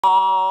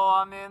Oh,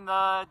 I'm in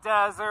the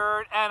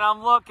desert and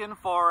I'm looking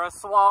for a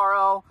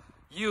saguaro.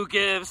 You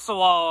give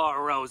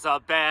saguaros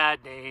a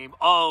bad name.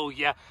 Oh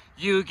yeah,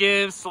 you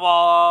give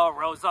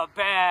saguaros a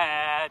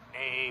bad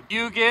name.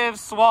 You give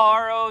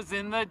saguaros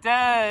in the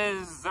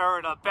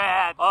desert a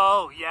bad,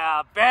 oh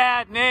yeah,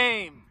 bad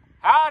name.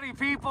 Howdy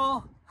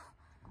people.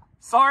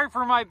 Sorry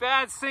for my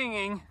bad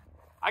singing.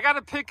 I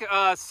gotta pick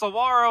a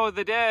saguaro of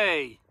the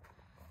day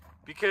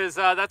because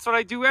that's what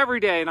I do every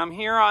day. And I'm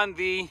here on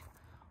the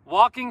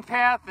walking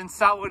path in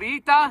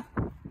Sahuarita.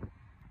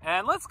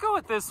 And let's go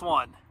with this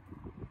one.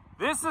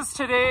 This is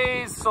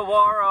today's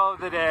saguaro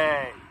of the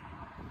day.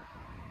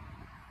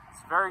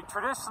 It's very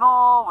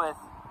traditional with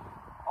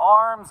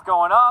arms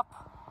going up.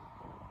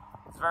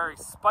 It's very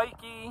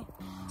spiky.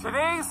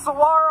 Today's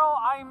saguaro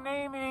I'm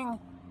naming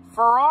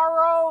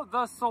Ferraro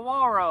the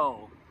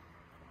Saguaro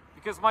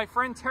because my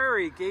friend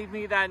Terry gave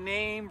me that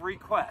name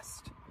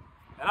request.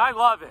 And I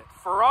love it.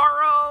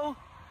 Ferraro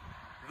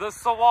the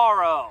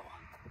Saguaro.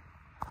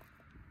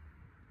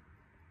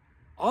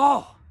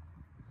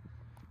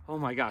 Oh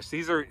my gosh,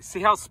 these are, see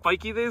how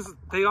spiky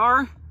they are?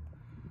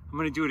 I'm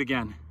gonna do it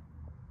again.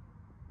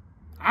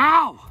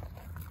 Ow!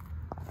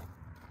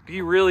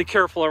 Be really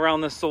careful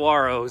around the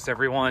saguaros,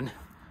 everyone.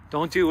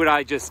 Don't do what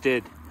I just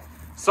did.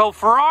 So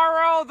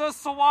Ferraro the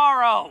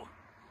Saguaro,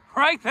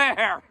 right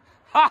there.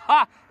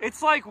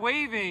 It's like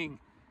waving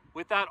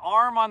with that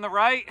arm on the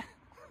right.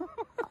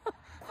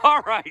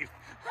 All right.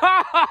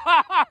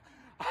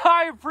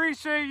 I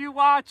appreciate you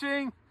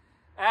watching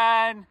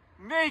and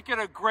make it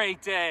a great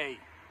day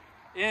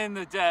in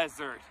the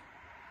desert.